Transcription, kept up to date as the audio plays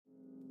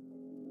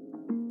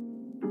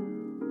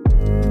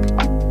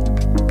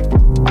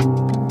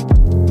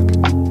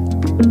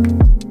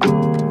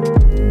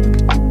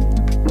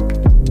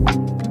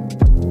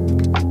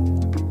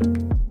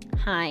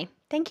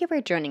Thank you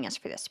for joining us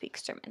for this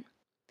week's sermon.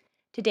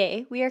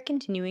 Today, we are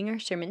continuing our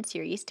sermon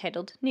series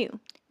titled New,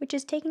 which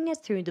is taking us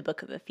through the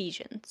book of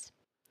Ephesians.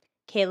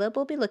 Caleb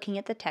will be looking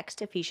at the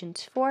text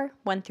Ephesians 4,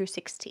 1 through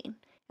 16,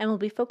 and will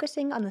be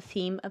focusing on the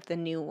theme of the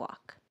new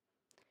walk.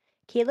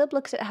 Caleb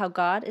looks at how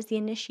God is the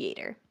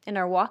initiator, and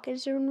our walk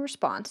is in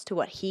response to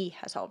what he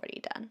has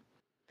already done.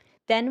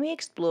 Then we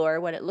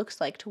explore what it looks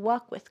like to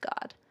walk with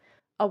God,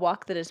 a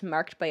walk that is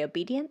marked by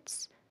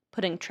obedience,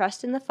 putting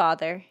trust in the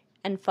Father,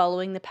 and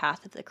following the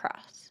path of the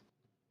cross.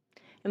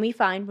 And we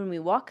find when we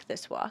walk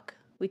this walk,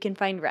 we can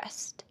find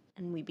rest,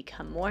 and we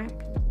become more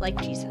like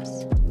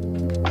Jesus.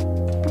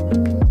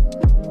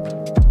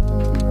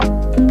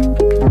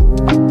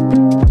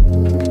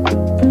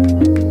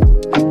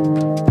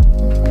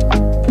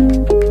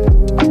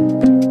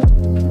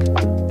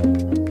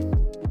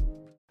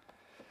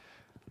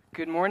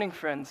 Good morning,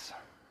 friends.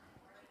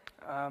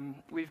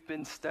 We've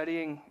been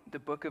studying the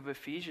book of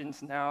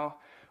Ephesians now.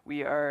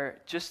 We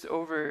are just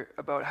over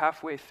about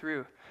halfway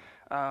through.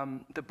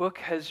 The book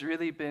has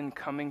really been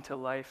coming to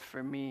life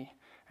for me,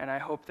 and I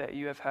hope that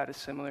you have had a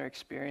similar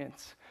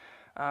experience.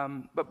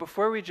 But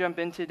before we jump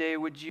in today,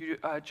 would you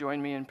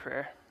join me in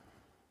prayer?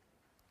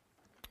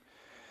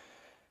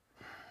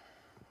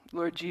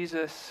 Lord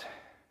Jesus,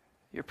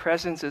 your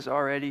presence is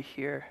already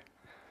here.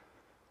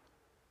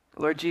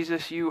 Lord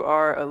Jesus, you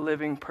are a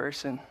living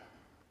person.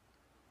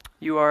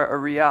 You are a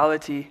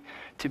reality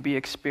to be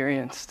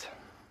experienced.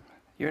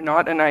 You're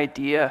not an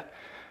idea.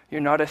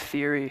 You're not a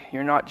theory.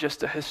 You're not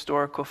just a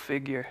historical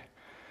figure.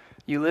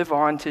 You live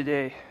on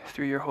today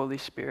through your Holy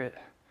Spirit.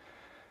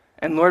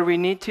 And Lord, we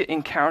need to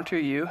encounter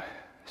you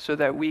so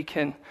that we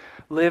can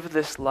live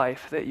this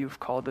life that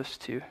you've called us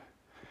to,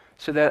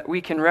 so that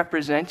we can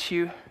represent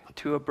you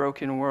to a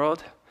broken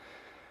world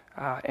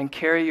and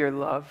carry your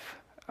love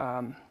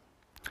and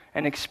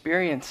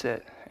experience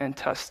it and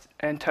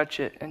touch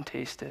it and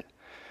taste it.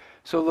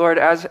 So Lord,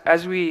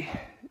 as we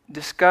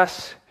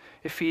discuss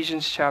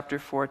Ephesians chapter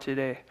 4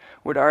 today,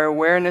 would our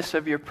awareness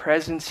of your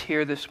presence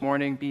here this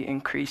morning be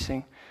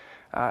increasing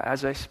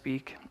as I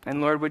speak?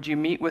 And Lord, would you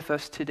meet with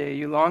us today?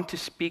 You long to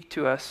speak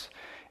to us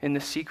in the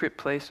secret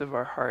place of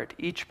our heart.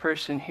 Each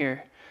person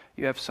here,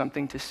 you have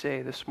something to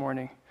say this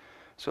morning.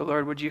 So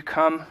Lord, would you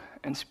come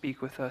and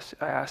speak with us?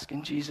 I ask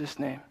in Jesus'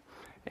 name,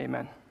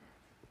 amen.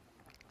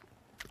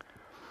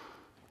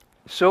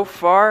 So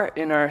far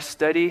in our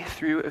study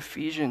through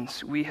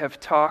Ephesians, we have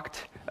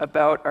talked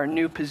about our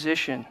new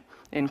position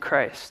in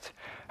Christ,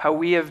 how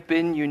we have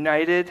been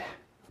united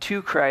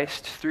to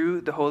Christ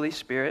through the Holy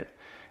Spirit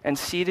and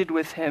seated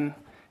with him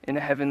in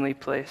a heavenly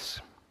place.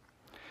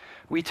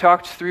 We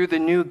talked through the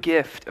new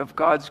gift of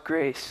God's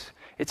grace.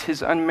 It's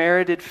his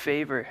unmerited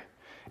favor,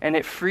 and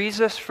it frees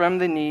us from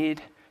the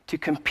need to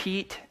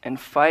compete and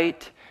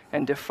fight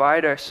and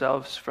divide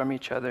ourselves from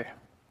each other.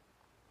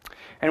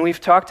 And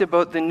we've talked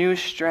about the new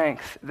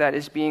strength that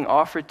is being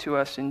offered to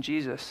us in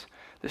Jesus,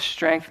 the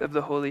strength of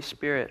the Holy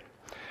Spirit.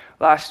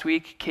 Last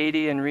week,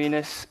 Katie and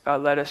Renus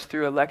led us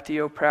through a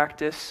Lectio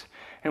practice,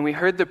 and we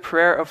heard the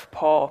prayer of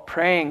Paul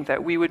praying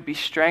that we would be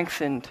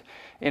strengthened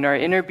in our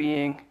inner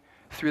being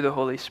through the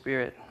Holy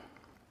Spirit.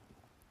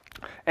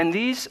 And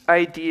these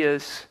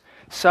ideas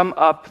sum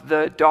up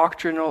the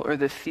doctrinal or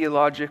the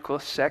theological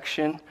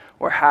section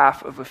or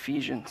half of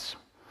Ephesians.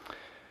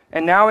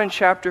 And now in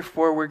chapter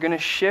 4, we're going to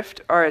shift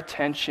our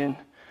attention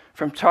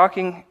from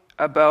talking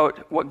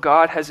about what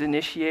God has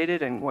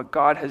initiated and what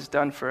God has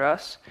done for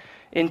us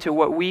into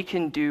what we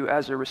can do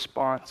as a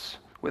response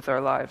with our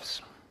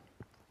lives.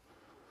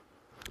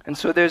 And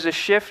so there's a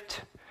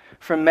shift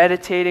from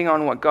meditating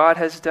on what God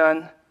has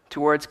done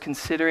towards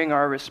considering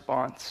our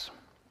response.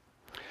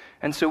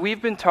 And so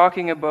we've been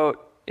talking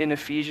about in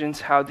Ephesians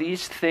how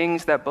these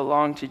things that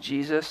belong to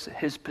Jesus,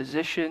 his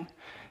position,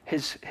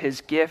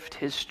 his gift,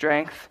 his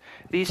strength,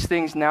 these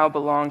things now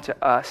belong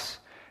to us.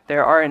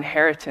 They're our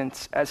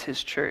inheritance as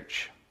his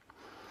church.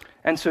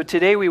 And so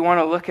today we want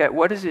to look at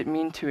what does it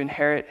mean to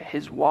inherit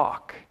his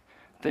walk,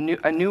 a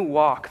new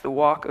walk, the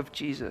walk of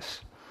Jesus.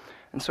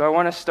 And so I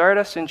want to start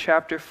us in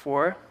chapter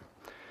 4,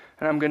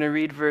 and I'm going to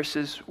read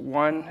verses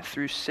 1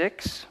 through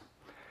 6,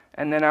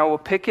 and then I will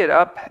pick it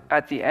up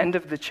at the end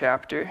of the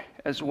chapter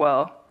as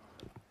well.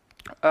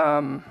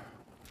 And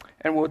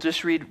we'll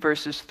just read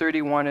verses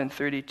 31 and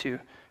 32.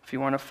 If you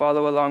want to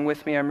follow along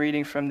with me, I'm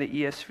reading from the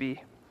ESV.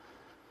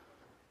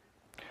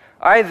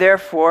 I,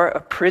 therefore, a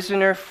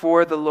prisoner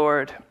for the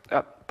Lord.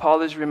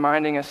 Paul is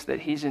reminding us that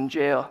he's in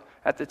jail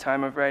at the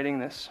time of writing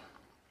this.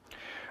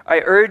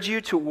 I urge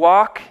you to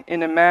walk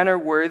in a manner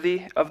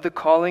worthy of the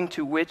calling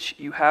to which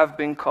you have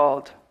been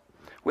called,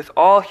 with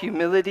all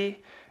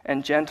humility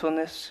and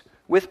gentleness,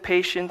 with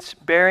patience,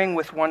 bearing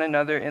with one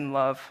another in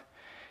love,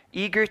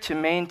 eager to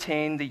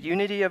maintain the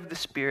unity of the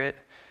Spirit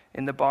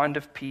in the bond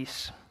of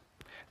peace.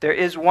 There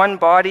is one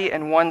body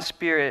and one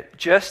Spirit,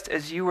 just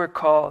as you were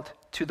called,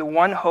 to the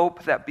one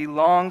hope that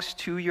belongs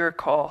to your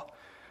call,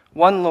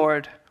 one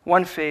Lord,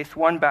 one faith,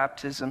 one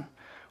baptism,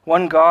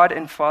 one God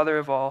and Father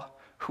of all,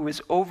 who is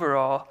over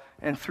all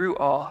and through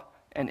all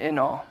and in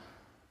all.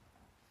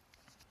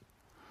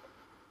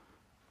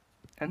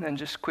 And then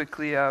just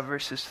quickly,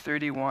 verses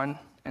 31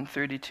 and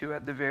 32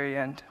 at the very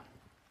end.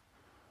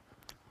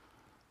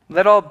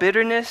 Let all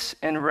bitterness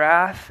and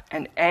wrath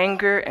and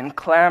anger and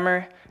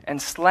clamor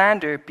and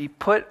slander be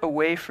put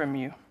away from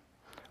you,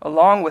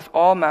 along with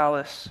all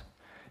malice.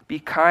 Be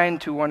kind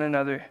to one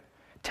another,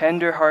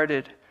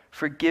 tender-hearted,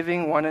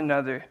 forgiving one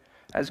another,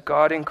 as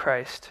God in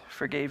Christ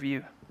forgave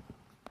you.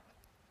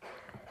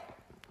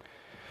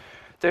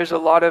 There's a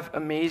lot of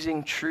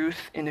amazing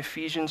truth in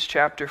Ephesians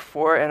chapter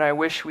 4, and I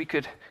wish we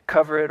could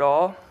cover it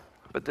all.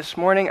 But this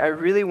morning, I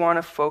really want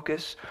to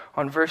focus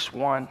on verse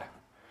 1.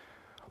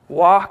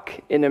 Walk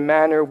in a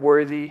manner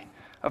worthy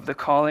of the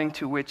calling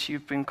to which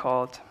you've been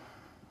called.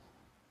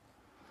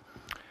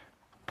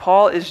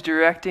 Paul is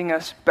directing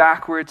us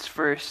backwards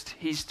first.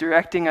 He's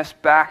directing us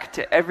back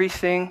to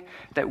everything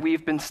that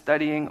we've been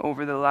studying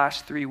over the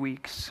last 3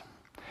 weeks.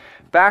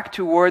 Back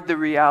toward the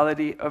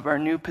reality of our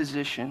new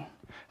position,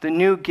 the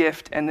new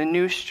gift and the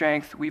new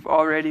strength we've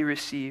already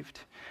received.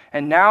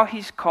 And now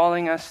he's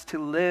calling us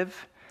to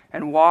live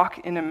and walk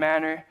in a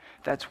manner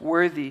that's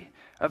worthy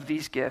of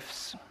these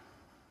gifts.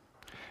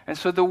 And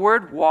so the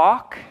word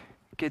walk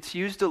gets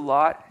used a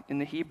lot in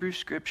the Hebrew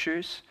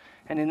scriptures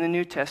and in the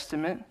New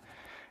Testament.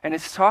 And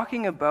it's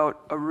talking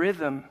about a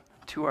rhythm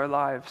to our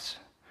lives,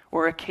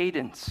 or a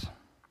cadence.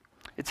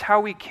 It's how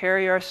we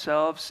carry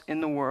ourselves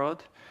in the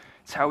world.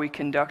 It's how we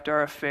conduct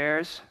our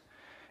affairs.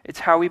 It's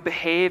how we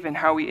behave and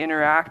how we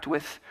interact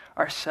with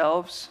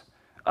ourselves,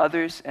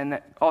 others,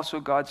 and also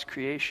God's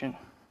creation.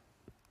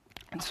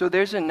 And so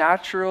there's a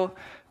natural,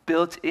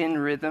 built-in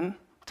rhythm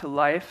to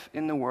life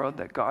in the world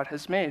that God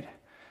has made.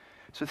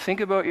 So think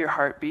about your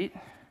heartbeat.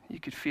 You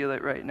could feel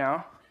it right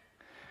now.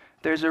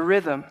 There's a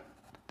rhythm.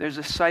 There's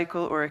a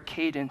cycle or a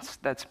cadence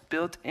that's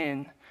built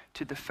in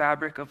to the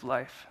fabric of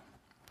life.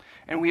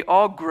 And we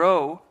all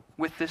grow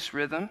with this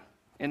rhythm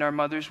in our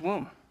mother's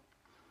womb.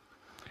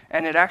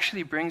 And it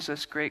actually brings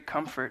us great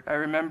comfort. I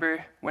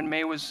remember when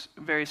May was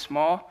very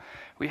small,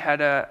 we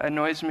had a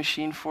noise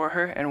machine for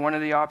her, and one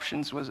of the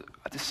options was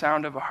the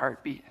sound of a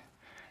heartbeat.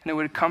 And it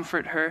would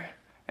comfort her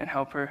and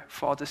help her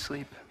fall to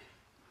sleep.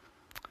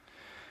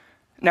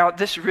 Now,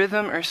 this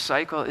rhythm or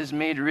cycle is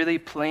made really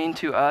plain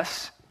to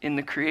us in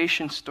the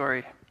creation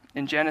story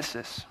in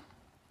Genesis.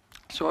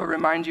 So I'll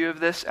remind you of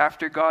this.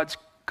 After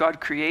God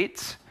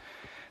creates,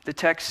 the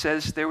text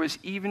says there was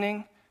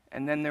evening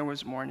and then there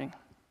was morning.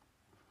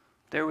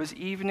 There was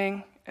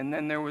evening and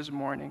then there was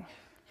morning.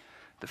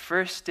 The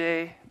first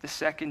day, the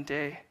second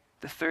day,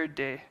 the third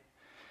day.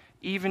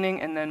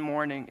 Evening and then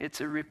morning. It's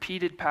a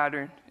repeated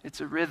pattern.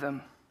 It's a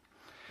rhythm.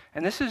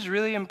 And this is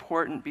really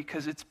important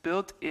because it's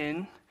built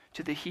in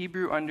to the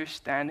Hebrew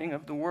understanding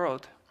of the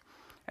world.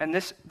 And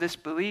this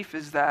belief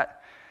is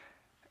that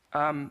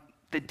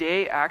the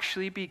day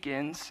actually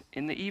begins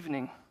in the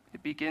evening.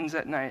 It begins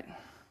at night.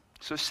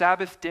 So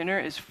Sabbath dinner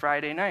is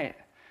Friday night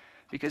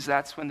because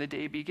that's when the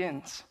day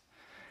begins.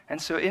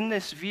 And so in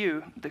this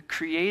view, the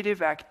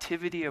creative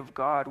activity of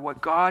God,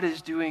 what God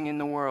is doing in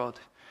the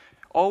world,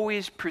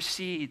 always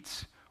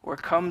precedes or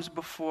comes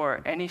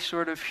before any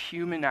sort of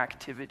human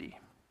activity.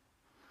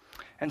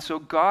 And so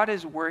God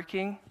is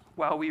working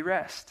while we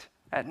rest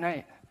at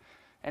night.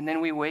 And then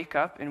we wake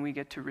up and we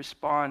get to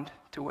respond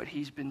to what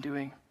he's been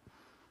doing.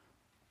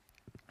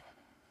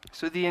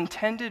 So the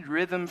intended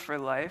rhythm for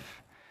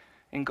life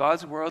in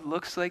God's world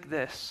looks like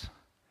this.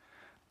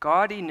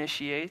 God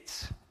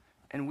initiates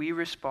and we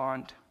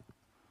respond.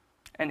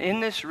 And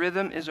in this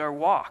rhythm is our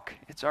walk.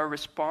 It's our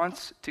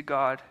response to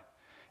God.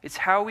 It's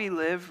how we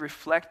live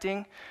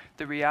reflecting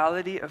the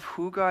reality of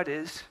who God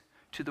is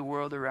to the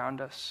world around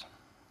us.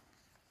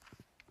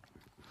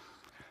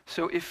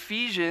 So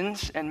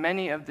Ephesians and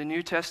many of the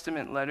New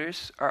Testament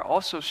letters are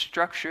also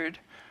structured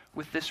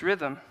with this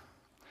rhythm.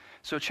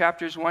 So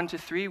chapters 1 to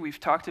 3, we've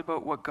talked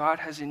about what God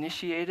has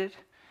initiated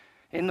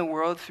in the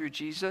world through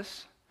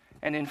Jesus.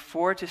 And in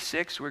 4 to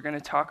 6, we're going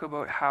to talk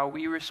about how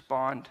we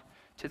respond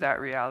to that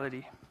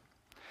reality.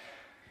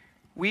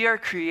 We are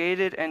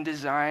created and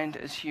designed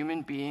as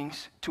human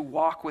beings to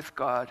walk with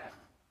God.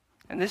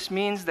 And this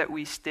means that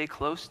we stay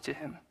close to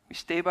him. We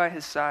stay by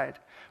his side.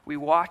 We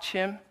watch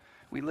him.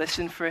 We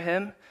listen for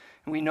him.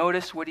 And we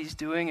notice what he's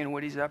doing and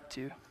what he's up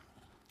to.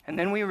 And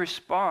then we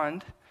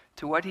respond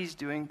to what he's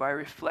doing by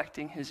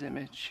reflecting his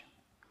image.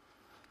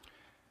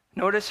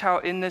 Notice how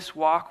in this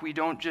walk we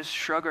don't just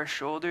shrug our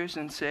shoulders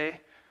and say,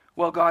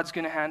 well, God's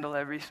going to handle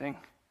everything.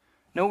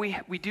 No,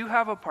 we do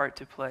have a part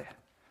to play,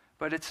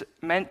 but it's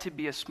meant to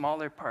be a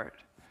smaller part,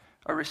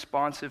 a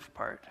responsive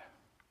part.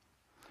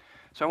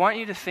 So I want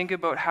you to think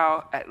about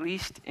how, at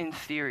least in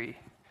theory,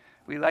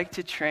 we like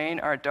to train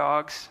our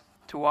dogs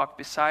to walk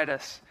beside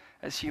us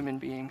as human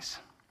beings.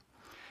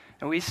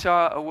 And we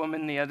saw a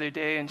woman the other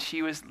day, and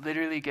she was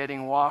literally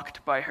getting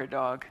walked by her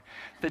dog.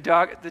 The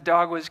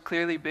dog was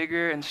clearly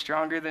bigger and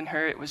stronger than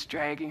her. It was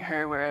dragging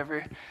her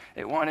wherever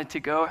it wanted to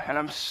go. And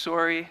I'm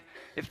sorry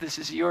if this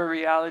is your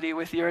reality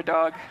with your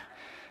dog.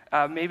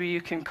 Maybe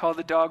you can call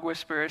the dog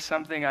whisperer or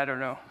something. I don't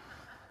know.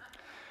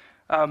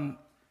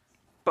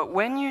 But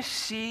when you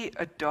see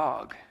a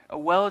dog, a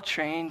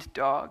well-trained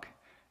dog,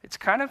 it's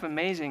kind of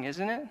amazing,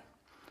 isn't it?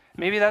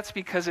 Maybe that's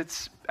because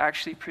it's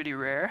actually pretty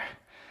rare.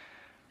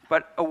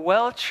 But a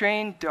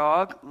well-trained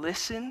dog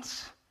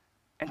listens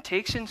and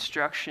takes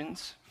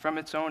instructions from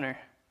its owner.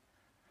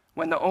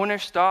 When the owner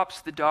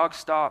stops, the dog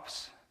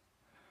stops.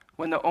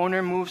 When the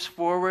owner moves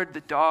forward,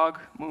 the dog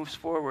moves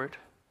forward.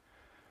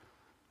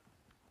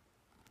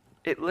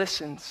 It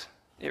listens,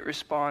 it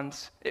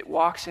responds, it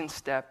walks in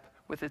step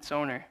with its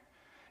owner.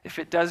 If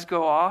it does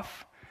go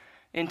off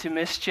into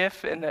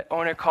mischief and the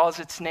owner calls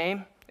its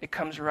name, it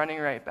comes running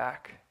right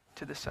back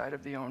to the side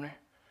of the owner.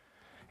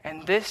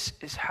 And this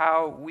is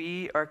how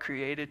we are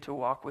created to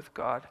walk with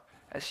God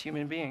as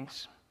human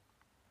beings.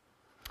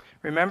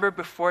 Remember,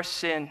 before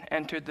sin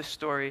entered the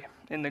story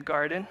in the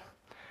garden,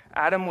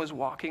 Adam was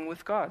walking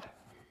with God.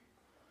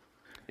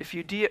 If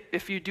you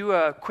do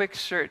a quick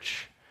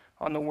search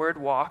on the word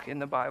walk in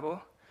the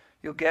Bible,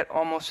 you'll get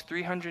almost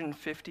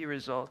 350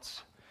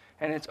 results.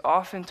 And it's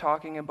often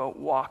talking about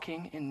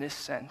walking in this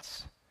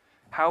sense,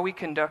 how we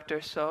conduct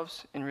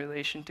ourselves in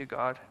relation to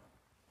God.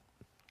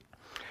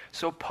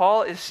 So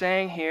Paul is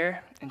saying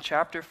here in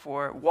chapter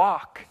 4,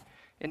 walk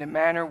in a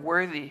manner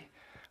worthy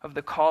of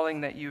the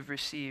calling that you've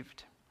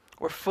received,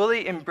 or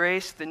fully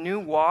embrace the new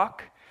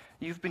walk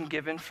you've been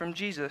given from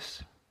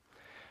Jesus.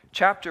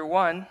 Chapter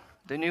 1,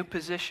 the new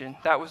position,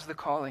 that was the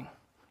calling,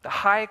 the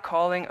high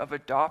calling of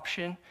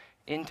adoption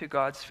into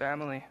God's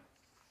family.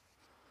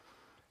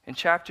 In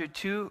chapter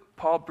 2,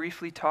 Paul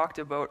briefly talked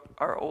about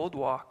our old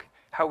walk,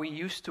 how we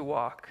used to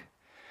walk.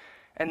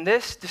 And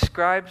this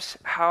describes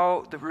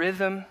how the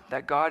rhythm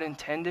that God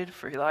intended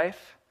for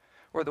life,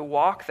 or the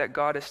walk that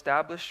God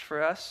established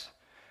for us,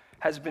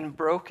 has been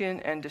broken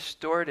and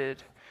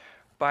distorted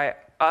by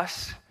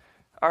us,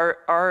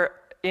 our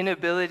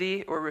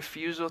inability or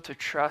refusal to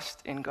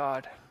trust in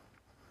God.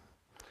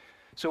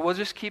 So we'll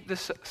just keep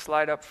this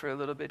slide up for a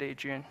little bit,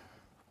 Adrian.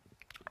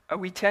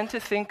 We tend to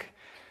think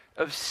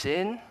of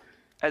sin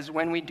as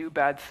when we do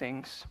bad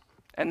things.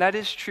 And that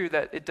is true,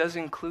 that it does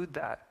include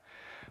that.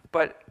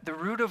 But the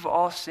root of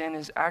all sin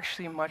is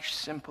actually much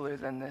simpler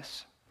than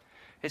this.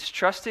 It's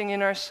trusting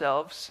in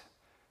ourselves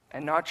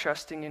and not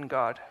trusting in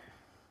God.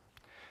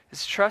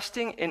 It's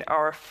trusting in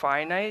our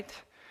finite,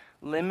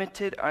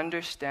 limited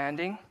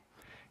understanding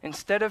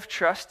instead of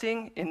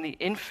trusting in the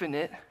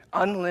infinite,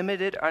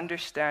 unlimited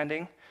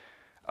understanding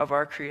of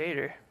our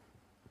Creator.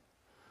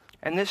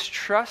 And this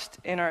trust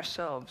in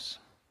ourselves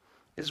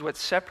is what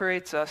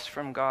separates us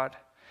from God.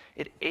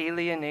 It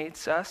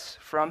alienates us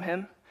from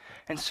Him.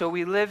 And so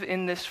we live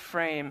in this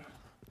frame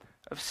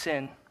of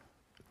sin.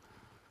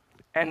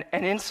 And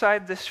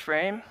inside this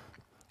frame,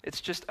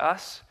 it's just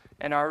us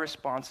and our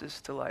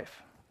responses to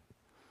life.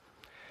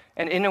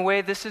 And in a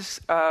way, this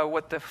is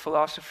what the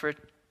philosopher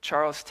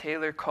Charles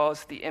Taylor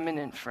calls the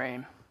immanent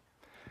frame.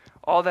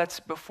 All that's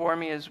before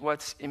me is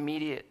what's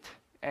immediate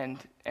and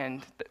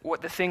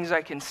what the things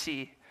I can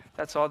see.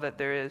 That's all that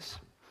there is.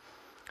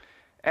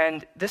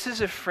 And this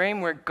is a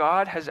frame where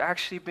God has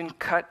actually been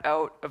cut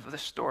out of the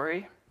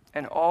story,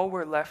 and all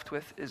we're left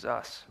with is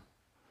us.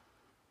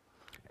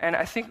 And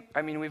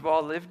we've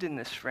all lived in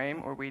this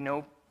frame, or we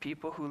know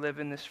people who live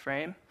in this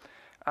frame,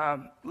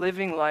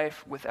 living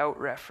life without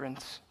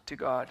reference to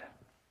God.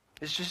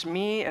 It's just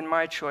me and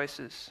my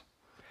choices.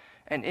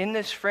 And in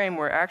this frame,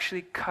 we're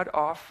actually cut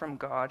off from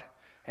God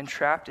and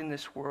trapped in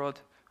this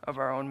world of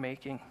our own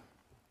making.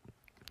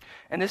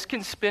 And this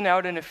can spin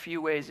out in a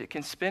few ways. It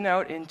can spin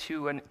out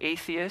into an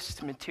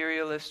atheist,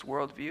 materialist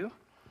worldview,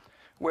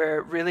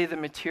 where really the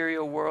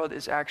material world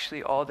is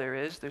actually all there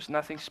is. There's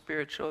nothing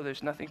spiritual,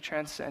 there's nothing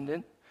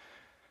transcendent.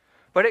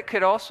 But it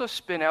could also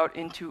spin out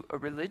into a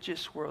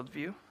religious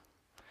worldview,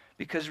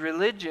 because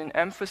religion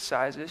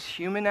emphasizes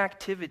human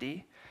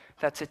activity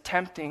that's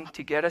attempting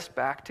to get us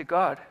back to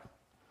God.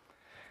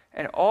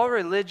 And all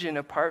religion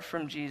apart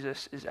from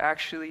Jesus is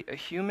actually a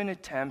human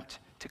attempt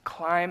to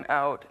climb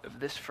out of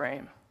this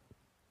frame.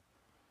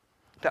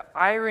 The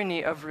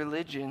irony of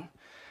religion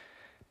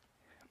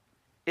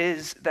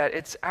is that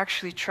it's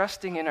actually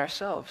trusting in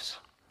ourselves,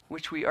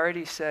 which we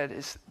already said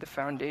is the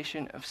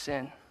foundation of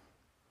sin.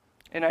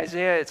 In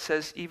Isaiah, it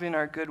says, even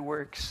our good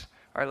works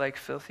are like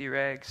filthy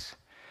rags.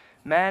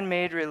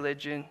 Man-made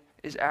religion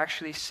is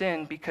actually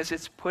sin because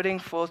it's putting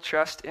full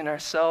trust in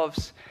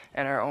ourselves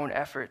and our own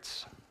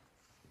efforts.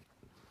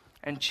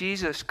 And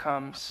Jesus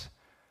comes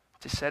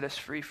to set us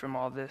free from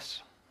all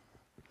this.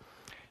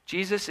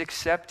 Jesus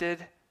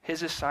accepted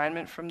his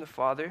assignment from the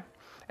Father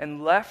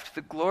and left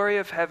the glory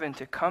of heaven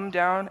to come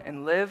down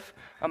and live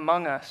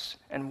among us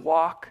and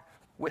walk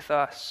with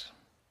us.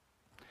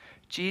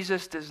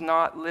 Jesus does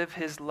not live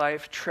his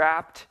life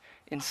trapped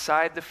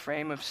inside the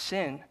frame of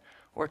sin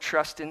or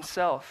trust in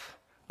self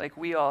like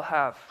we all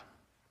have.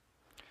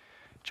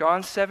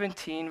 John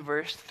 17,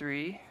 verse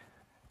 3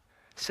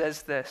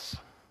 says this,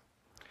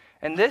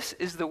 "And this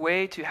is the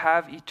way to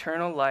have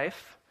eternal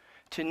life,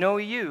 to know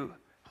you,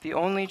 the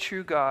only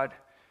true God,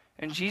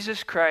 and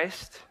Jesus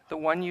Christ, the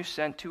one you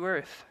sent to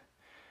earth."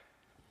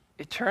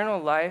 Eternal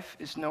life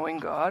is knowing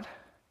God,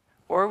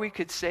 or we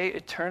could say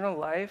eternal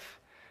life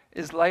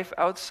is life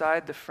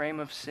outside the frame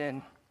of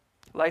sin,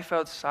 life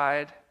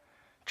outside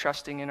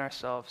trusting in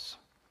ourselves.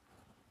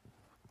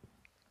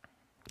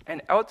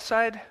 And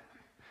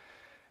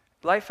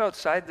life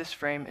outside this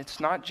frame, it's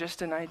not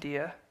just an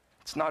idea.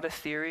 It's not a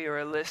theory or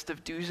a list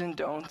of do's and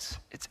don'ts.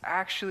 It's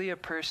actually a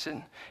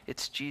person.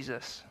 It's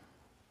Jesus.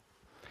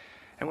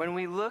 And when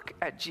we look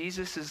at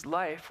Jesus'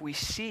 life, we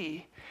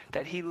see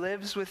that he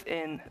lives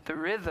within the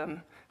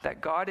rhythm that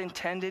God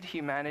intended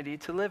humanity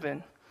to live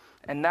in.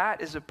 And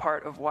that is a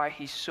part of why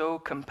he's so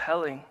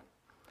compelling.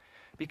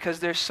 Because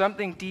there's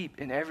something deep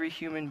in every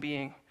human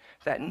being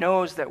that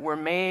knows that we're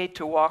made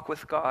to walk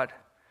with God.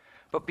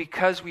 But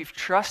because we've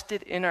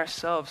trusted in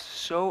ourselves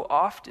so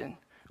often,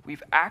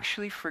 we've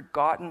actually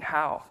forgotten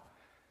how.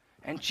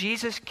 And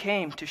Jesus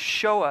came to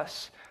show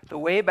us the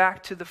way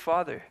back to the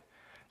Father,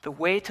 the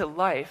way to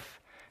life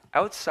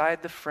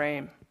outside the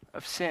frame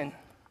of sin.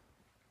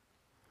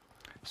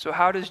 So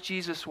how does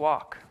Jesus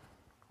walk?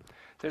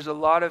 There's a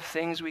lot of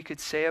things we could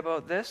say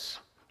about this,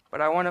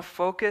 but I want to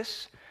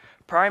focus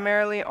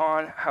primarily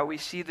on how we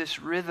see this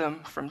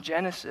rhythm from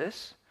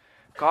Genesis,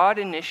 God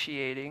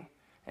initiating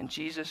and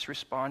Jesus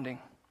responding.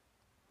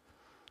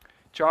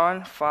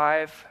 John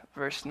 5,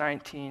 verse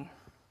 19.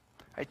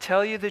 I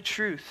tell you the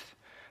truth,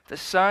 the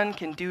Son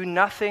can do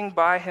nothing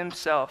by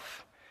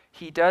himself.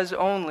 He does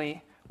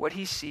only what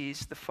he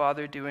sees the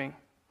Father doing.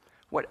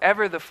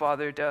 Whatever the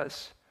Father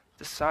does,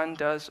 the Son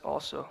does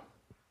also.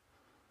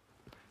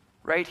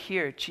 Right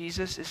here,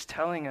 Jesus is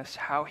telling us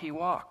how he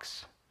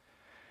walks.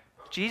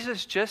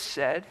 Jesus just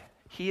said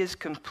he is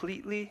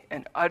completely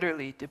and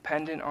utterly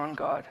dependent on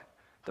God,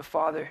 the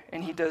Father,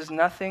 and he does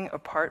nothing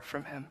apart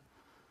from him.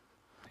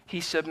 He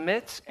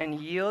submits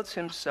and yields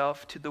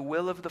himself to the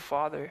will of the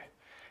Father.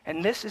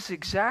 And this is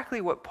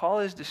exactly what Paul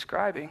is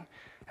describing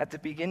at the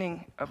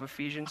beginning of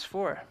Ephesians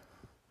 4.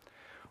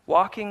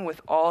 Walking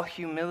with all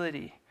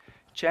humility,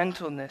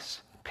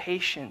 gentleness,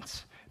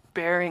 patience,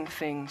 bearing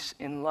things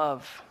in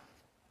love.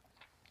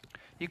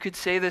 You could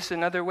say this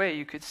another way.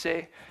 You could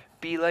say,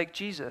 be like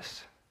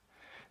Jesus.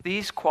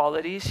 These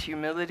qualities,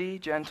 humility,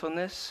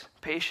 gentleness,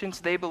 patience,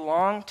 they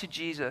belong to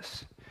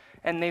Jesus.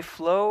 And they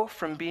flow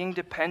from being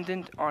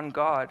dependent on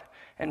God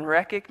and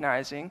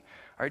recognizing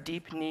our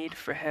deep need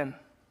for him.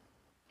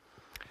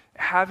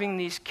 Having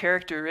these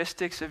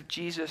characteristics of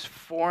Jesus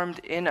formed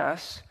in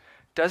us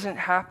doesn't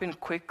happen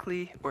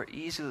quickly or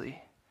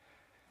easily.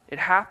 It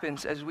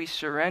happens as we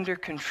surrender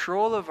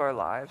control of our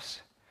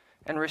lives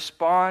and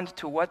respond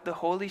to what the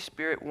Holy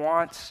Spirit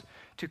wants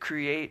to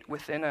create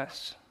within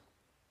us.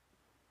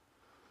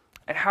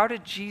 And how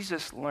did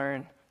Jesus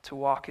learn to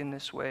walk in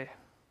this way?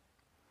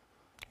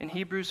 In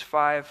Hebrews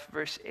 5,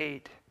 verse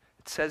 8,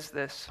 it says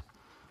this,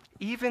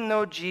 even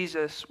though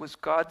Jesus was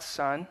God's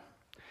Son,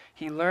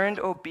 he learned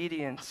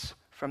obedience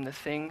from the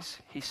things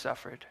he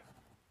suffered.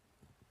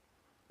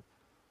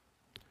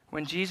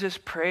 When Jesus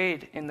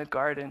prayed in the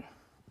garden,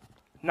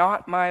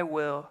 not my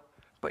will,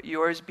 but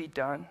yours be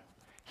done,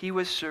 he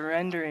was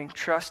surrendering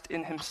trust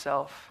in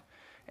himself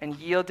and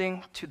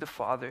yielding to the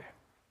Father.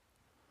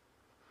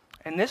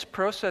 And this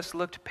process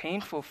looked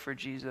painful for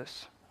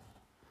Jesus.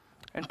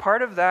 And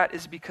part of that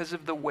is because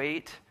of the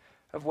weight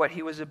of what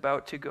he was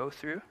about to go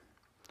through.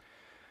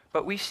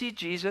 But we see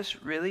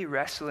Jesus really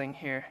wrestling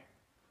here.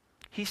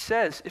 He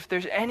says, if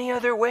there's any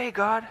other way,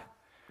 God,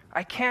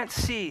 I can't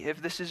see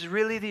if this is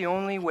really the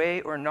only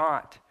way or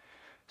not.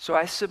 So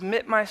I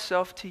submit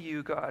myself to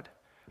you, God.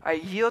 I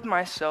yield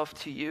myself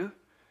to you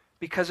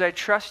because I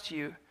trust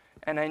you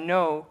and I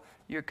know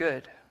you're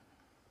good.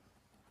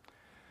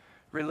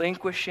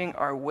 Relinquishing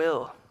our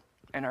will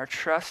and our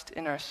trust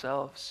in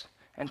ourselves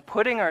and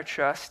putting our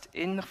trust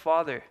in the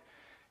Father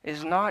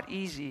is not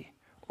easy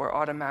or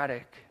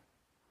automatic.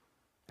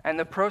 And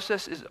the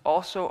process is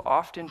also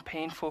often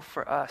painful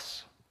for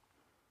us.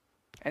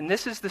 And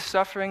this is the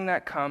suffering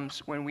that comes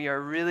when we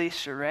are really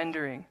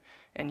surrendering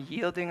and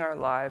yielding our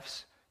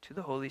lives to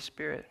the Holy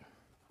Spirit.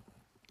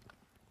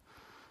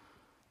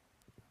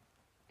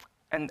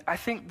 And I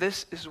think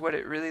this is what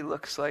it really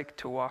looks like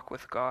to walk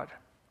with God.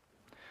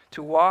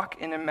 To walk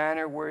in a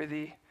manner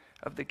worthy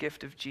of the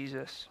gift of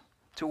Jesus.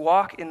 To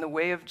walk in the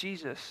way of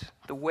Jesus,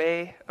 the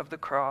way of the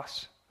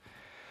cross.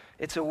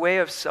 It's a way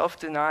of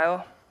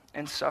self-denial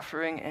and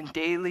suffering and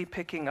daily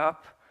picking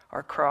up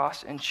our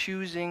cross and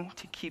choosing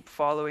to keep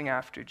following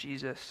after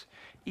Jesus,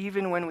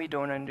 even when we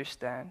don't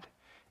understand,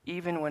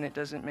 even when it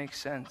doesn't make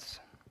sense.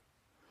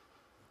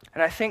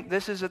 And I think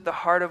this is at the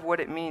heart of what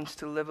it means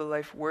to live a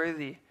life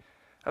worthy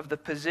of the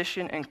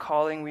position and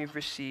calling we've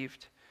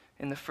received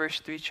in the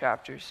first 3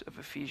 chapters of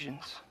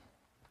Ephesians.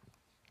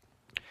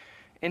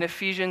 In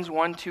Ephesians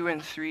 1, 2,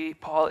 and 3,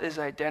 Paul is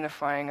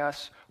identifying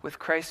us with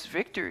Christ's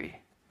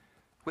victory,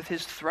 with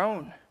his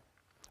throne,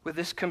 with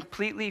this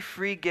completely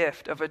free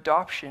gift of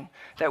adoption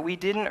that we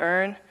didn't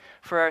earn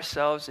for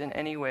ourselves in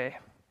any way.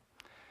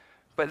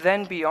 But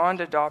then beyond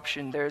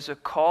adoption, there's a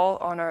call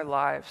on our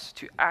lives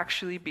to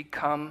actually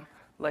become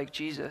like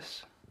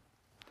Jesus.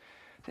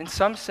 In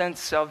some sense,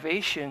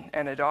 salvation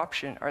and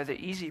adoption are the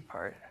easy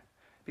part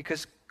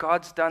because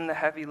God's done the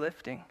heavy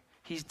lifting.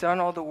 He's done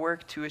all the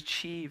work to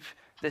achieve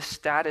this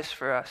status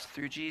for us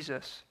through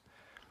Jesus.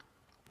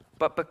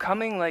 But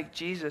becoming like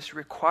Jesus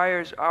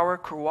requires our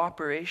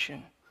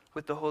cooperation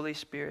with the Holy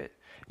Spirit.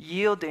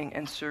 yielding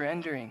and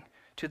surrendering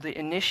to the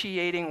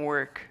initiating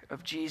work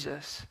of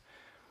Jesus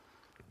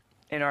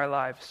in our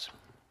lives.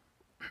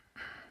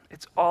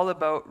 It's all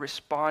about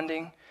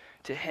responding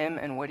to him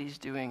and what he's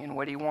doing and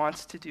what he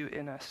wants to do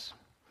in us.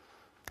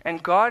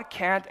 And God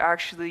can't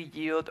actually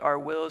yield our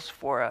wills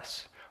for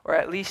us, or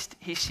at least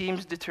he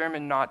seems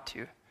determined not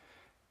to.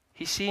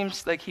 He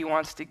seems like he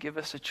wants to give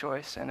us a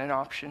choice and an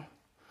option.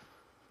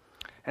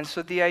 And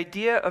so the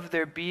idea of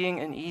there being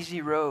an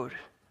easy road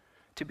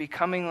to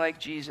becoming like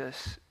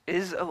Jesus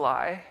is a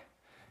lie,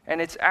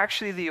 and it's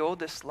actually the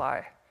oldest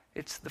lie.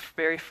 It's the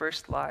very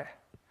first lie.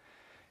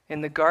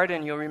 In the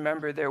garden, you'll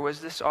remember there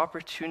was this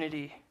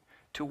opportunity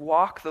to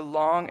walk the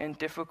long and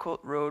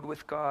difficult road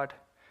with God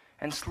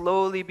and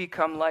slowly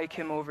become like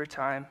him over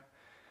time.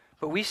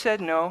 But we said,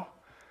 no,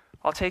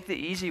 I'll take the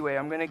easy way.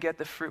 I'm going to get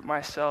the fruit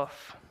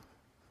myself.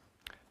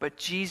 But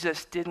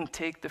Jesus didn't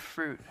take the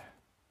fruit.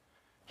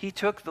 He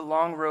took the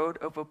long road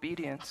of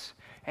obedience,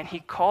 and he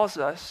calls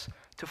us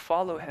to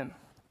follow him.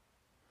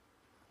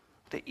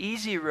 The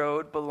easy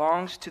road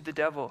belongs to the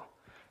devil.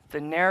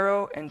 The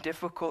narrow and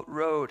difficult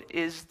road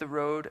is the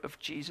road of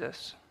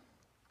Jesus.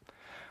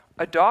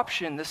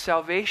 Adoption, the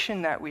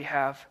salvation that we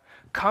have,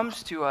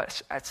 comes to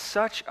us at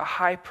such a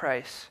high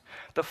price.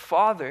 The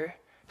Father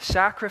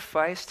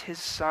sacrificed his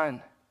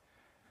Son.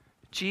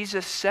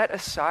 Jesus set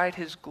aside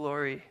his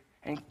glory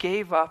and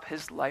gave up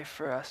his life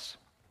for us.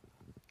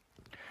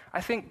 I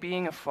think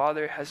being a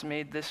father has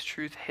made this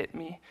truth hit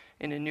me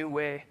in a new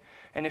way.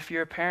 And if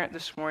you're a parent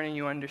this morning,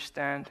 you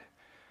understand.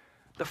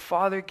 The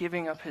Father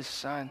giving up his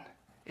Son,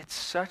 it's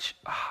such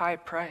a high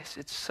price.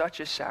 It's such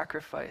a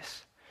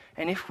sacrifice.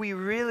 And if we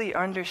really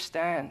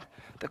understand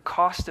the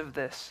cost of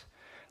this,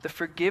 the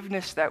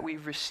forgiveness that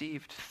we've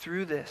received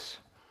through this,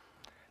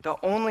 the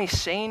only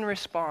sane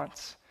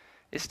response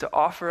is to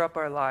offer up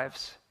our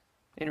lives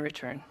in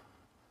return.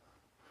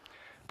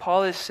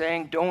 Paul is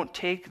saying, don't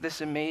take this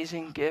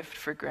amazing gift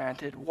for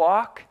granted.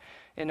 Walk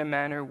in a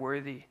manner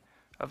worthy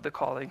of the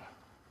calling.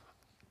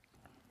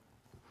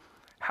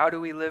 How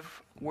do we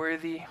live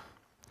worthy?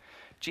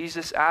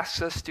 Jesus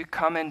asks us to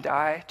come and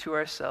die to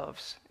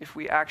ourselves if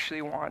we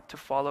actually want to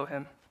follow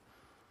him,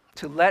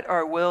 to let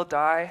our will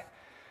die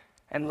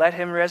and let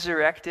him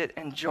resurrect it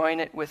and join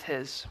it with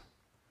his.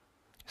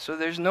 So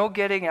there's no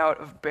getting out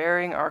of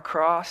bearing our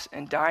cross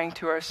and dying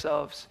to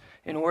ourselves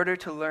in order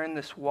to learn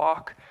this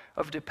walk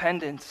of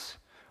dependence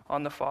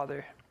on the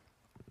Father.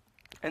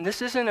 And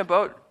this isn't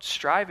about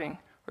striving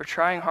or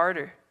trying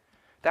harder.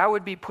 That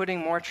would be putting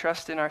more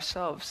trust in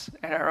ourselves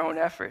and our own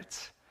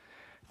efforts.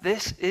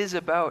 This is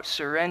about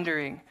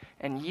surrendering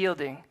and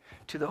yielding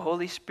to the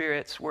Holy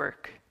Spirit's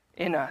work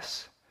in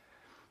us.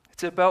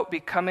 It's about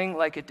becoming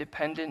like a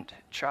dependent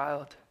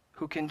child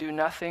who can do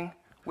nothing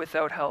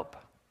without help.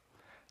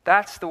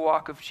 That's the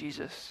walk of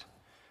Jesus.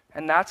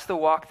 And that's the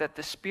walk that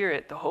the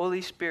Spirit, the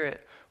Holy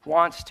Spirit,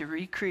 wants to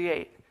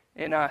recreate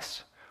in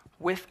us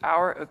with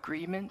our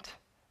agreement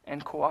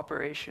and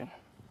cooperation.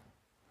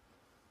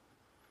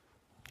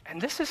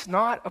 And this is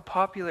not a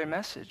popular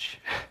message.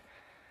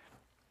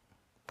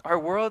 Our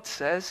world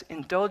says,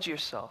 indulge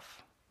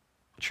yourself,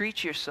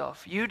 treat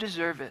yourself, you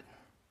deserve it.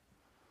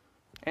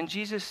 And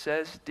Jesus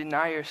says,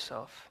 deny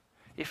yourself.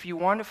 If you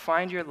want to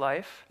find your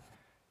life,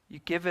 you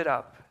give it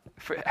up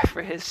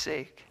for his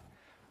sake.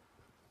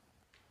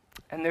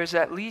 And there's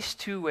at least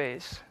two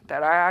ways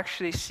that I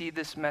actually see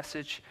this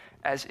message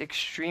as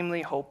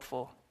extremely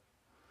hopeful.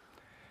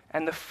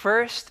 And the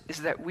first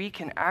is that we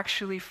can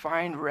actually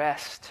find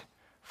rest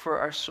for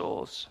our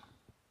souls.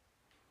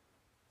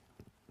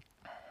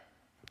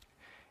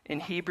 In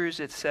Hebrews,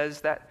 it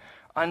says that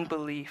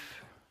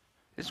unbelief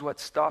is what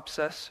stops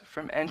us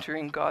from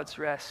entering God's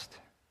rest.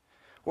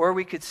 Or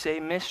we could say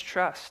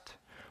mistrust,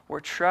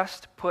 or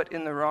trust put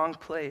in the wrong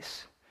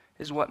place,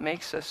 is what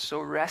makes us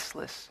so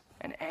restless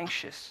and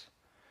anxious.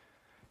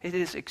 It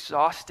is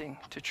exhausting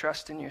to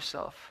trust in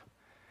yourself.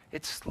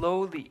 It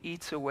slowly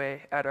eats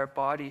away at our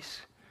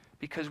bodies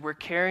because we're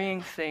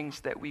carrying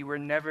things that we were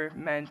never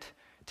meant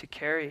to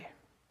carry.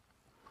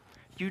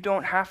 You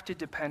don't have to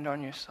depend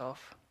on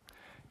yourself.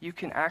 You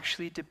can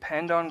actually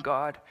depend on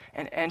God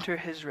and enter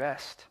his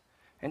rest.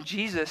 And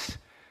Jesus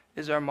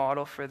is our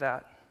model for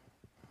that.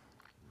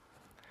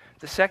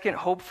 The second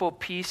hopeful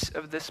piece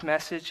of this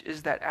message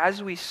is that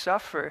as we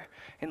suffer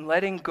in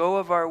letting go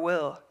of our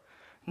will,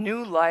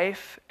 new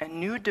life and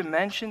new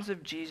dimensions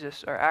of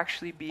Jesus are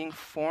actually being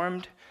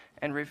formed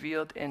and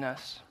revealed in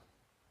us.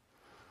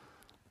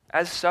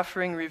 As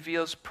suffering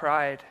reveals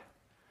pride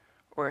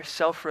or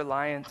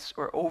self-reliance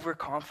or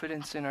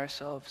overconfidence in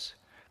ourselves,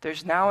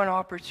 there's now an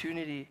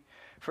opportunity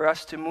for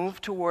us to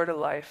move toward a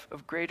life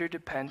of greater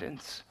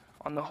dependence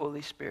on the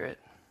Holy Spirit.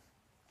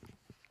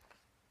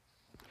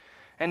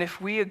 And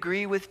if we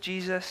agree with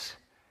Jesus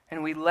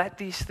and we let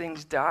these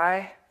things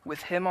die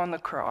with him on the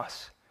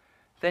cross,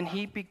 then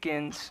he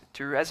begins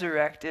to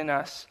resurrect in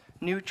us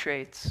new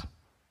traits,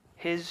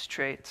 his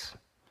traits: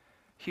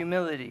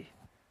 humility,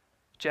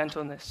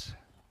 gentleness,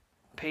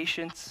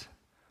 patience,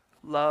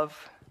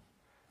 love,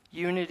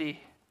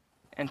 unity,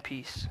 and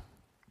peace.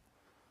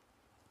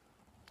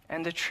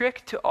 And the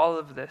trick to all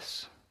of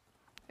this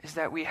is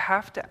that we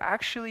have to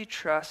actually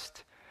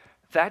trust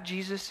that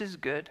Jesus is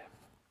good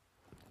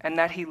and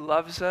that he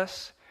loves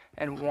us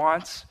and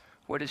wants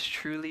what is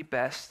truly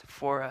best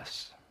for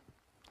us.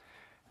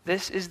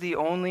 This is the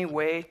only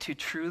way to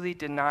truly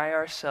deny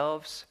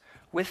ourselves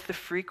with the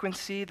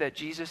frequency that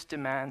Jesus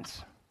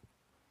demands.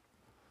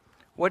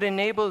 What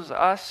enables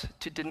us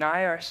to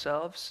deny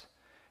ourselves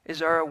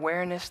is our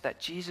awareness that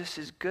Jesus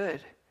is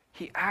good.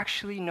 He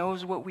actually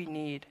knows what we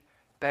need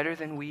better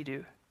than we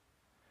do.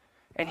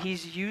 And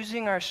he's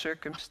using our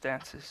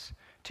circumstances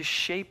to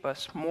shape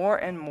us more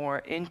and more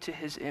into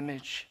his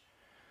image.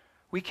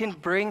 We can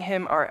bring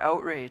him our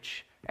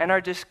outrage and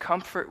our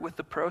discomfort with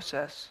the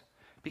process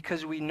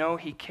because we know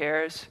he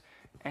cares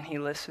and he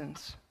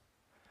listens.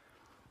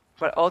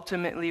 But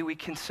ultimately, we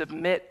can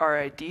submit our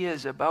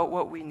ideas about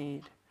what we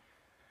need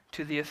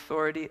to the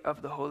authority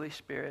of the Holy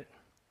Spirit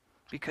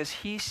because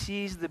he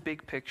sees the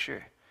big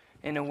picture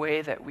in a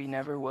way that we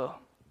never will.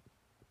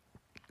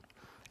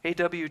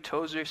 A.W.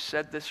 Tozer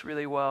said this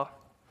really well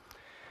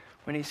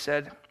when he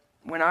said,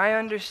 "When I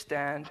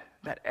understand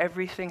that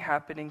everything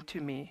happening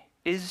to me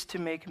is to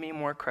make me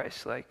more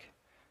Christ-like,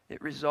 it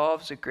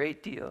resolves a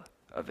great deal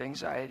of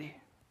anxiety."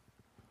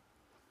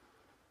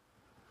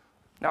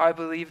 Now, I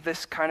believe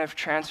this kind of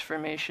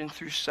transformation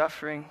through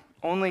suffering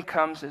only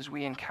comes as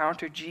we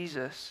encounter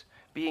Jesus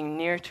being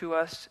near to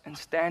us and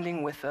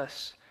standing with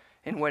us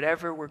in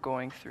whatever we're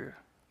going through.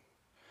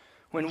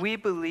 When we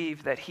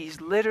believe that he's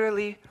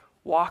literally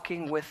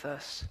walking with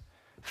us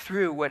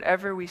through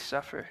whatever we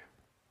suffer,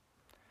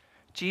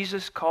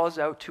 Jesus calls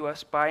out to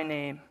us by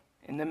name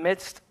in the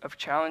midst of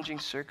challenging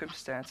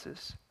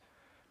circumstances.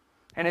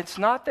 And it's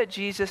not that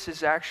Jesus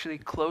is actually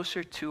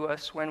closer to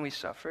us when we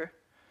suffer.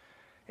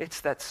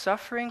 It's that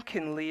suffering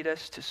can lead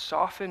us to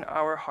soften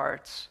our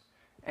hearts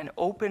and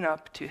open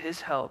up to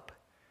his help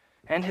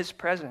and his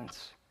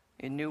presence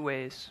in new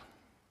ways.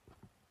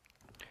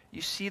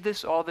 You see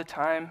this all the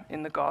time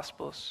in the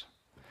Gospels.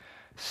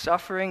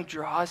 Suffering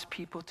draws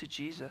people to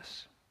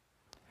Jesus.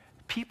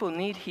 People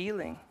need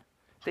healing.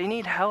 They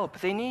need help.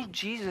 They need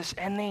Jesus,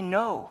 and they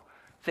know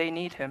they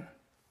need him.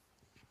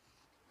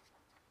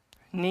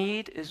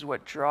 Need is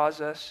what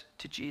draws us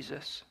to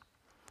Jesus.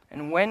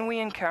 And when we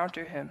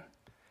encounter him,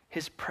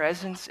 his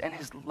presence and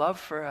his love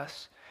for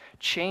us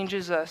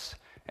changes us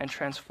and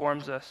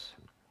transforms us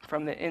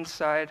from the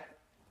inside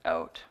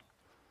out.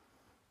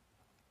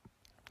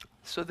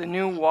 So the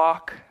new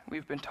walk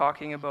we've been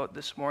talking about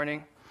this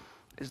morning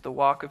is the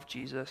walk of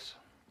Jesus.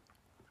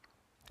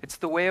 It's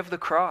the way of the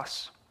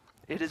cross.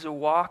 It is a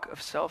walk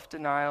of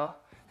self-denial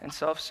and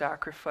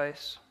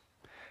self-sacrifice,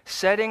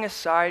 setting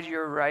aside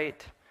your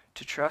right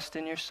to trust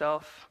in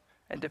yourself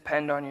and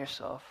depend on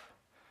yourself.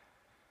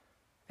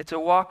 It's a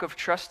walk of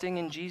trusting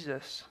in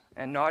Jesus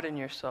and not in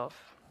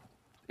yourself.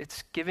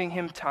 It's giving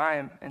him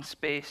time and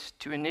space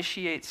to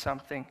initiate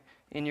something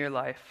in your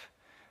life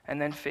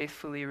and then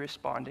faithfully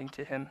responding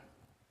to him.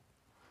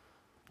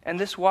 And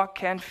this walk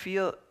can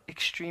feel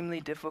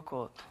extremely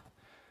difficult.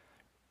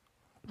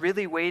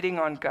 Really waiting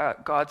on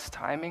God's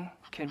timing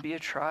can be a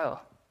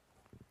trial.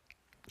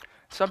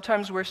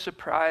 Sometimes we're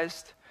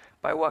surprised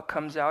by what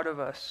comes out of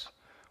us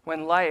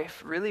when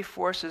life really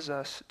forces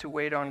us to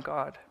wait on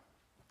God.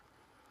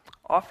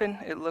 Often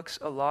it looks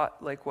a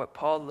lot like what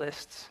Paul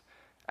lists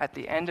at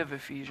the end of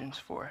Ephesians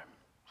 4.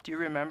 Do you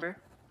remember?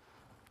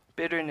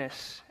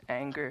 Bitterness,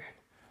 anger,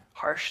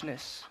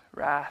 harshness,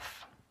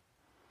 wrath.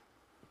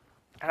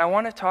 And I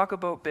want to talk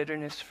about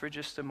bitterness for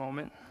just a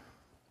moment.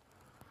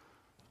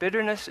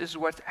 Bitterness is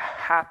what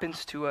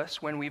happens to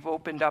us when we've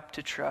opened up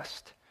to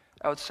trust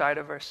outside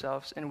of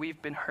ourselves and we've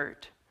been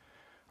hurt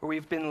or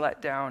we've been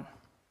let down.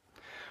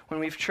 When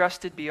we've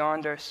trusted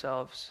beyond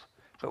ourselves,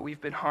 but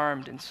we've been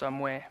harmed in some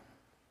way.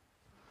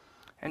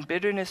 And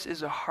bitterness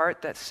is a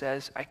heart that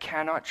says, I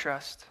cannot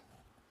trust.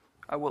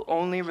 I will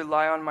only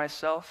rely on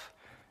myself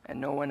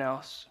and no one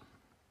else.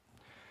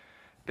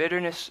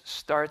 Bitterness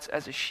starts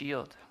as a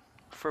shield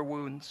for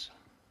wounds.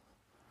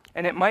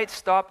 And it might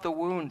stop the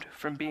wound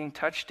from being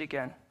touched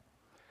again,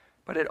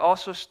 but it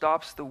also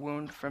stops the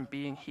wound from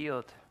being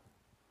healed.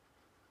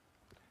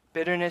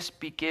 Bitterness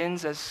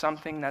begins as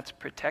something that's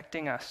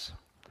protecting us,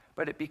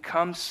 but it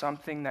becomes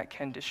something that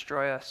can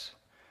destroy us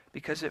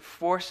because it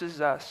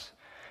forces us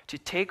to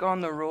take on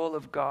the role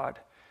of God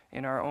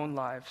in our own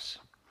lives,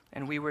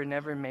 and we were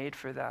never made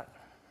for that.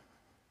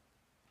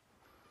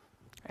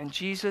 And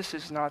Jesus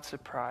is not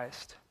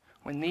surprised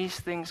when these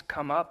things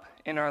come up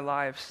in our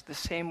lives the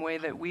same way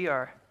that we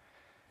are.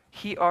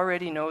 He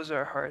already knows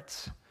our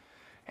hearts,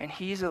 and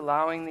he's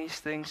allowing these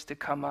things to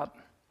come up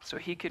so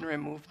he can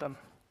remove them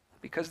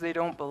because they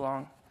don't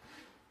belong.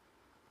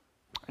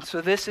 And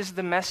so this is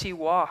the messy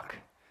walk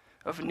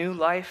of new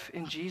life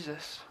in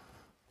Jesus.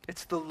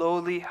 It's the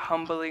lowly,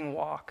 humbling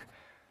walk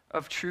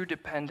of true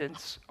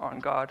dependence on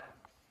God.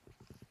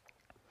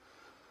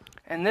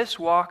 And this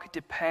walk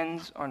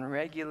depends on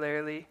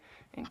regularly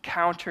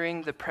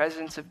encountering the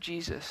presence of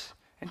Jesus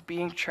and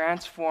being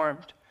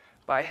transformed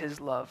by his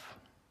love.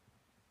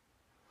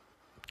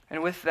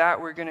 And with that,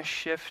 we're going to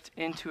shift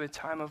into a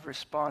time of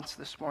response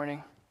this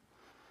morning.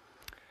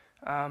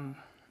 And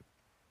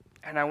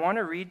I want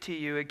to read to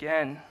you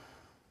again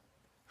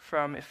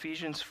from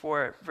Ephesians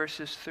 4,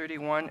 verses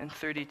 31 and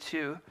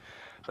 32.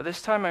 But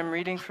this time I'm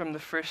reading from the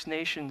First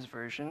Nations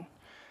version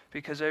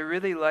because I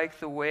really like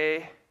the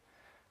way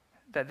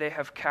that they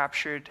have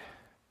captured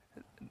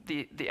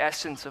the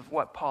essence of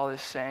what Paul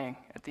is saying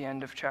at the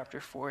end of chapter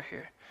 4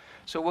 here.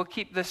 So we'll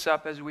keep this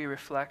up as we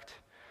reflect.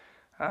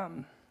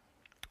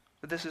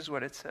 But this is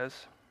what it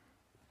says.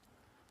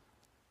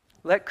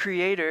 Let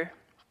Creator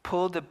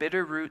pull the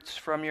bitter roots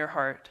from your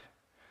heart,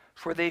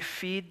 for they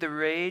feed the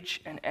rage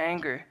and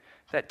anger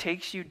that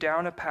takes you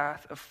down a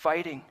path of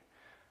fighting,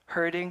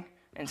 hurting,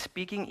 and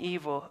speaking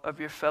evil of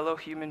your fellow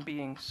human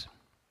beings.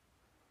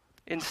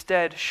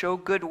 Instead, show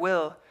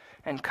goodwill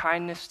and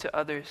kindness to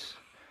others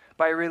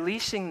by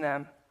releasing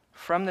them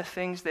from the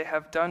things they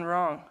have done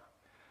wrong.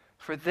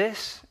 For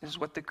this is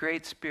what the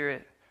Great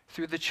Spirit,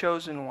 through the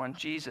Chosen One,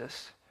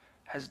 Jesus,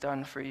 has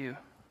done for you.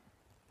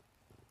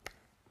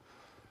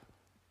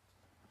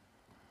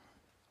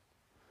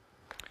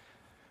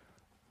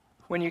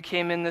 When you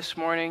came in this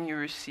morning, you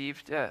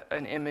received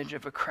an image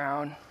of a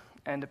crown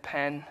and a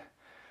pen.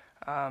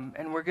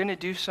 And we're going to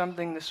do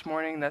something this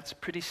morning that's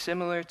pretty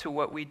similar to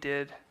what we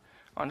did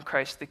on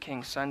Christ the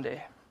King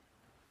Sunday.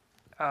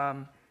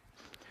 The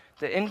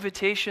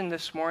invitation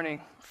this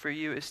morning for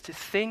you is to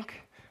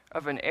think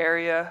of an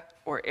area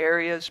or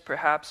areas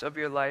perhaps of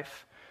your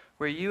life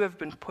where you have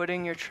been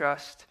putting your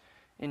trust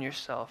in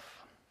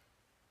yourself.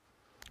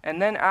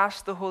 And then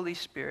ask the Holy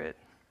Spirit,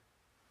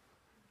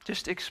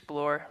 just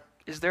explore,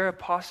 is there a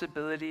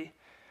possibility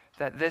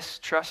that this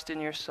trust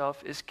in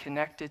yourself is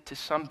connected to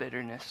some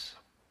bitterness,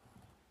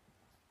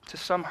 to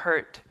some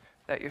hurt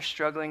that you're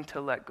struggling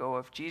to let go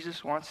of?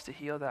 Jesus wants to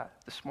heal that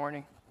this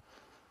morning.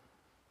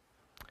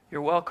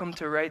 You're welcome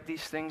to write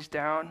these things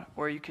down,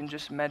 or you can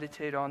just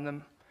meditate on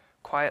them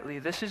quietly.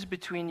 This is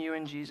between you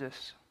and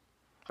Jesus.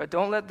 But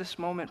don't let this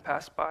moment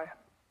pass by.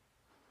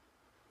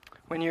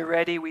 When you're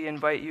ready, we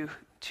invite you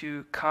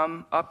to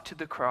come up to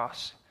the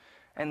cross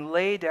and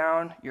lay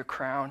down your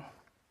crown.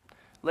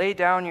 Lay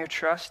down your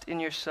trust in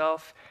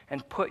yourself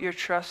and put your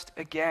trust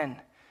again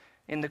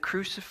in the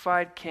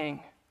crucified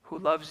King who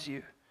loves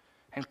you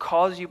and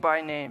calls you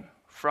by name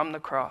from the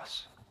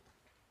cross.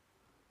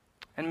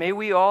 And may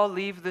we all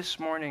leave this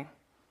morning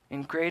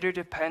in greater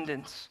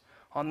dependence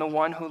on the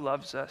one who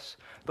loves us,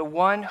 the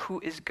one who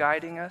is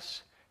guiding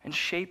us and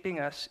shaping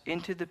us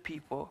into the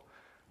people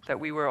that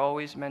we were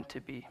always meant to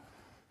be.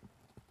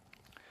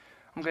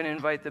 I'm going to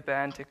invite the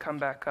band to come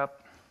back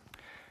up.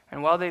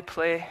 And while they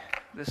play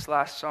this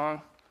last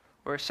song,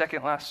 or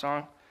second last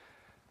song,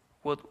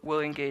 we'll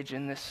engage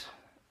in this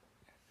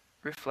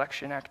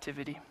reflection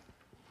activity.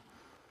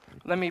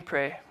 Let me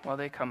pray while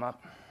they come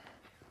up.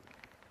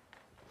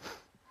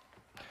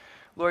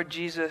 Lord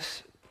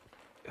Jesus,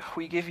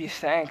 we give you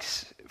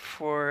thanks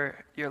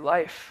for your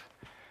life.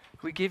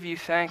 We give you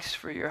thanks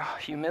for your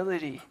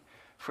humility,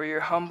 for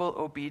your humble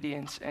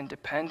obedience and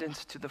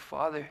dependence to the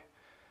Father.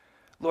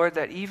 Lord,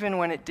 that even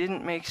when it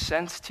didn't make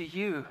sense to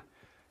you,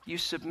 you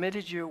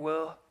submitted your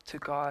will to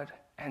God.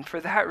 And for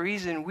that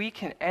reason, we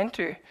can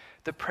enter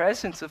the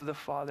presence of the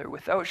Father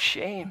without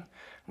shame,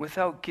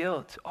 without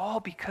guilt, all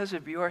because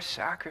of your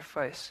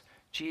sacrifice,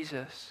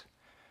 Jesus.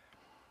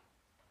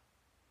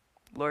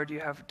 Lord, you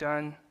have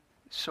done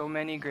so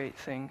many great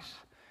things.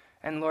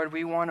 And Lord,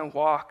 we want to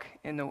walk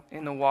in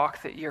the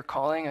walk that you're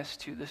calling us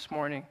to this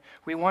morning.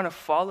 We want to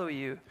follow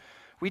you.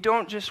 We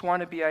don't just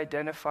want to be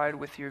identified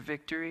with your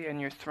victory and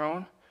your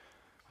throne.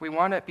 We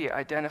want to be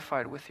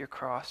identified with your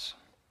cross.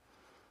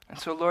 And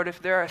so, Lord,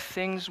 if there are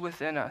things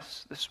within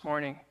us this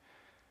morning,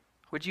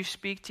 would you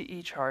speak to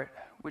each heart?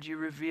 Would you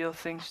reveal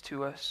things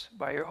to us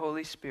by your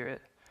Holy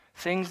Spirit,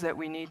 things that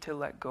we need to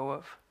let go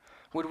of?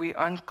 Would we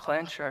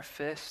unclench our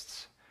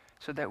fists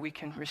so that we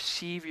can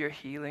receive your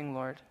healing,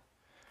 Lord?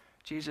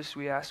 Jesus,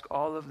 we ask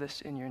all of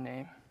this in your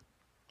name.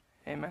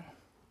 Amen.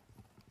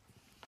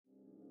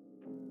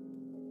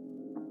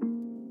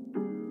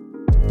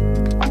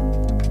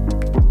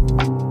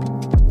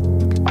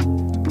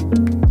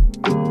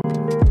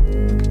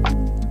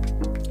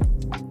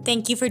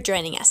 Thank you for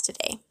joining us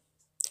today.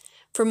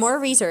 For more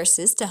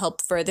resources to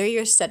help further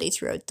your study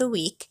throughout the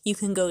week, you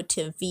can go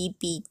to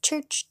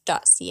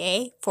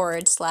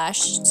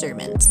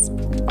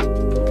vbchurch.ca/sermons.